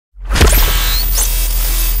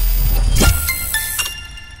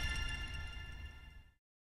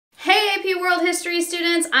World History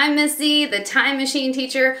students, I'm Miss Z, the Time Machine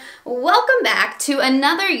teacher. Welcome back to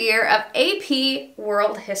another year of AP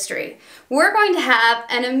World History. We're going to have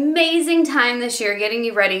an amazing time this year getting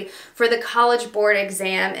you ready for the College Board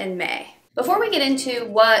exam in May. Before we get into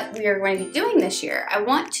what we are going to be doing this year, I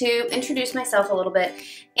want to introduce myself a little bit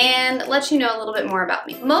and let you know a little bit more about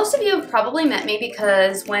me. Most of you have probably met me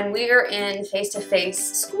because when we are in face-to-face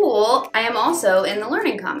school, I am also in the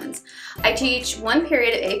Learning Commons. I teach one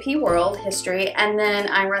period of AP World History and then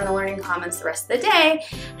I run the Learning Commons the rest of the day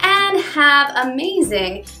and have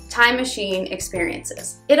amazing time machine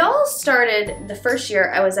experiences. It all started the first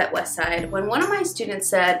year I was at Westside when one of my students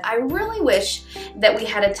said, I really wish that we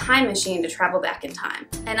had a time machine to travel back in time.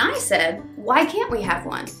 And I said, why can't we have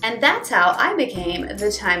one? And that's how I became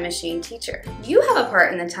the time machine teacher. You have a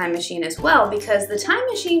part in the time machine as well because the time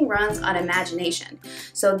machine runs on imagination.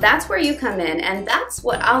 So that's where you come in and that's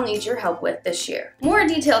what I'll need your help with this year. More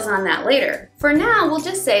details on that later. For now, we'll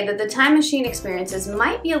just say that the time machine experiences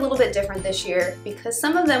might be a little bit different this year because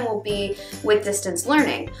some of them will be with distance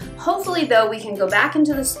learning. Hopefully though, we can go back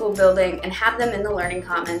into the school building and have them in the Learning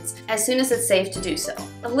Commons as soon as it's safe to do so.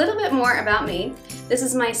 A little bit more about me. This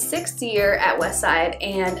is my 6th year at Westside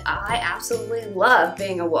and I absolutely love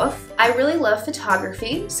being a wolf. I really love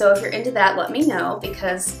photography, so if you're into that, let me know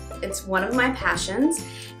because it's one of my passions.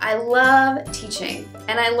 I love teaching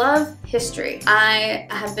and I love history. I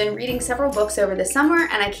have been reading several books over the summer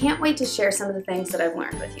and I can't wait to share some of the things that I've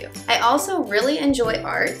learned with you. I also really enjoy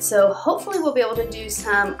art, so hopefully we'll be able to do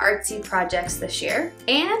some artsy projects this year.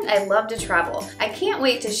 And I love to travel. I can't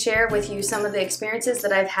wait to share with you some of the experiences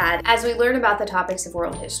that I've had as we learn about the topics of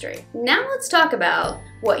world history. Now let's talk about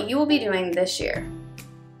what you will be doing this year.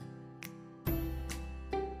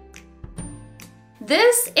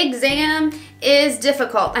 This exam is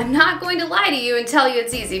difficult. I'm not going to lie to you and tell you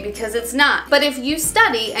it's easy because it's not. But if you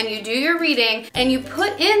study and you do your reading and you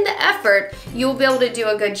put in the effort, you'll be able to do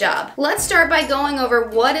a good job. Let's start by going over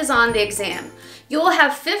what is on the exam. You'll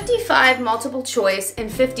have 55 multiple choice in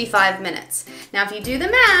 55 minutes. Now if you do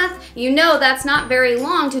the math, you know that's not very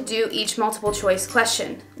long to do each multiple choice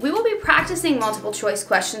question. We will be practicing multiple choice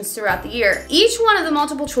questions throughout the year. Each one of the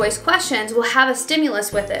multiple choice questions will have a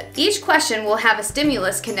stimulus with it. Each question will have a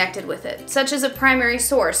stimulus connected with it, such as a primary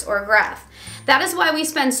source or a graph. That is why we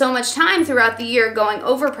spend so much time throughout the year going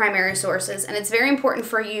over primary sources, and it's very important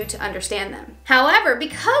for you to understand them. However,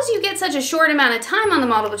 because you get such a short amount of time on the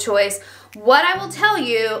multiple choice, what I will tell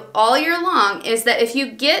you all year long is that if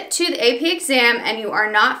you get to the AP exam and you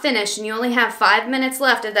are not finished and you only have 5 minutes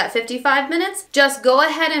left of that 55 minutes, just go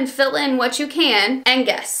ahead and fill in what you can and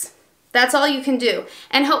guess. That's all you can do,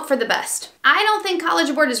 and hope for the best. I don't think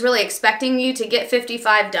College Board is really expecting you to get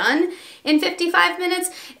 55 done in 55 minutes.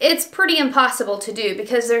 It's pretty impossible to do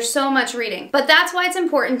because there's so much reading. But that's why it's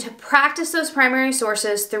important to practice those primary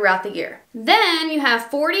sources throughout the year. Then you have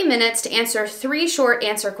 40 minutes to answer 3 short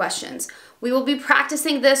answer questions. We will be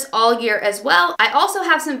practicing this all year as well. I also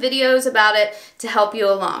have some videos about it to help you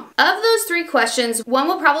along. Of those 3 questions, one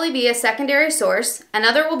will probably be a secondary source,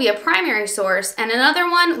 another will be a primary source, and another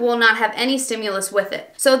one will not have any stimulus with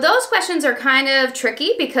it. So those questions are kind of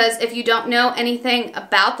tricky because if you don't know anything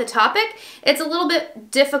about the topic, it's a little bit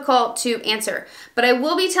difficult to answer. But I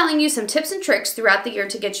will be telling you some tips and tricks throughout the year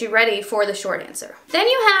to get you ready for the short answer. Then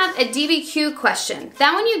you have a DBQ question.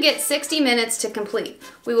 That one you get 60 minutes to complete.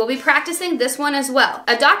 We will be practicing this one as well.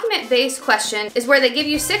 A document-based question is where they give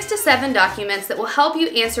you 6 to 7 documents that will help you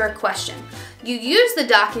answer a question. You use the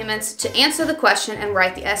documents to answer the question and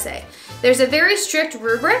write the essay. There's a very strict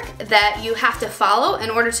rubric that you have to follow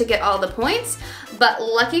in order to get all the points, but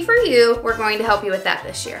lucky for you, we're going to help you with that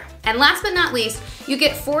this year. And last but not least, you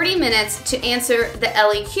get 40 minutes to answer the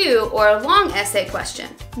LEQ or long essay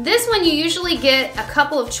question. This one you usually get a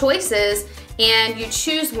couple of choices and you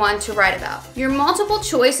choose one to write about. Your multiple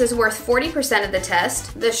choice is worth 40% of the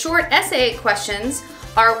test. The short essay questions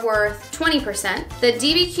are worth 20%. The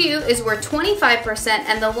DBQ is worth 25%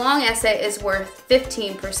 and the long essay is worth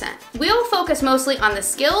 15%. We'll focus mostly on the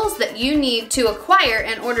skills that you need to acquire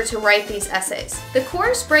in order to write these essays. The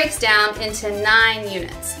course breaks down into 9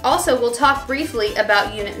 units. Also, we'll talk briefly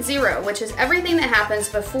about Unit 0, which is everything that happens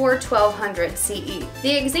before 1200 CE.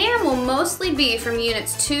 The exam will mostly be from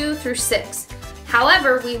Units 2 through 6.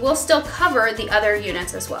 However, we will still cover the other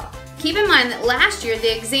units as well. Keep in mind that last year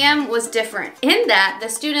the exam was different in that the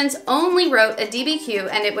students only wrote a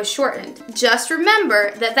DBQ and it was shortened. Just remember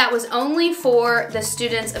that that was only for the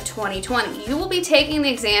students of 2020. You will be taking the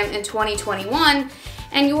exam in 2021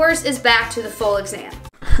 and yours is back to the full exam.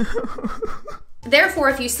 Therefore,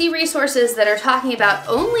 if you see resources that are talking about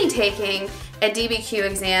only taking a DBQ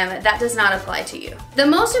exam, that does not apply to you. The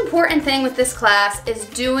most important thing with this class is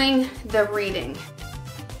doing the reading.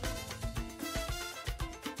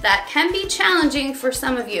 That can be challenging for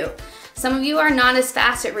some of you. Some of you are not as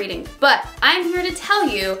fast at reading, but I'm here to tell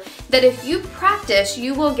you that if you practice,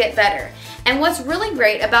 you will get better. And what's really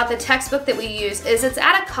great about the textbook that we use is it's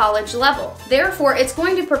at a college level. Therefore, it's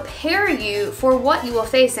going to prepare you for what you will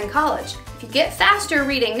face in college. If you get faster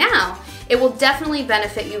reading now, it will definitely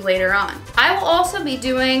benefit you later on. I will also be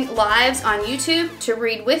doing lives on YouTube to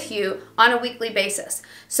read with you on a weekly basis.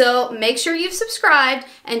 So make sure you've subscribed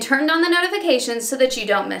and turned on the notifications so that you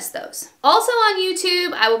don't miss those. Also on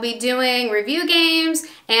YouTube, I will be doing review games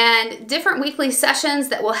and different weekly sessions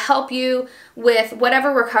that will help you with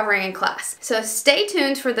whatever we're covering in class. So stay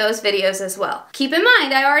tuned for those videos as well. Keep in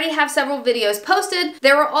mind, I already have several videos posted.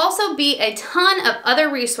 There will also be a ton of other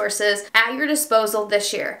resources at your disposal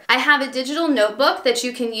this year. I have a digital notebook that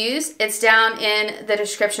you can use. It's down in the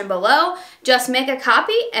description below. Just make a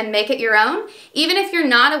copy and make it your own. Even if you're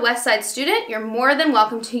not a Westside student, you're more than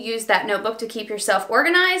welcome to use that notebook to keep yourself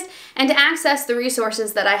organized and to access the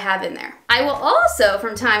resources that I have in there. I will also,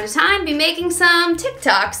 from time to time, be making some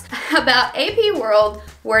TikToks about AP World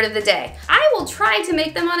Word of the Day. I will try to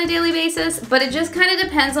make them on a daily basis, but it just kind of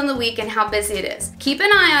depends on the week and how busy it is. Keep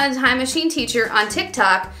an eye on Time Machine Teacher on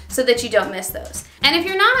TikTok so that you don't miss those. And if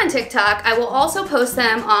you're not on TikTok, I will also post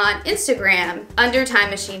them on Instagram under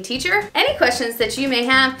Time Machine Teacher. Any questions that you may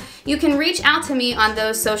have, you can reach out to me on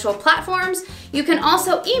those social platforms. You can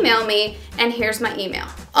also email me, and here's my email.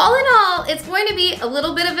 All in all, it's going to be a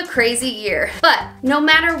little bit of a crazy year, but no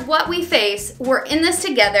matter what we face, we're in this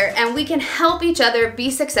together and we can help each other be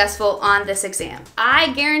successful on this exam.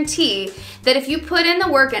 I guarantee that if you put in the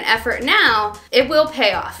work and effort now, it will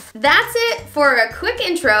pay off. That's it for a quick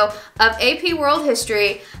intro of AP World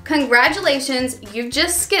History. Congratulations, you've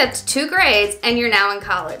just skipped 2 grades and you're now in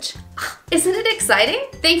college. Isn't it exciting?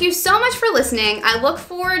 Thank you so much for listening. I look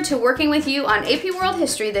forward to working with you on AP World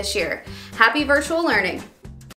History this year. Happy virtual learning.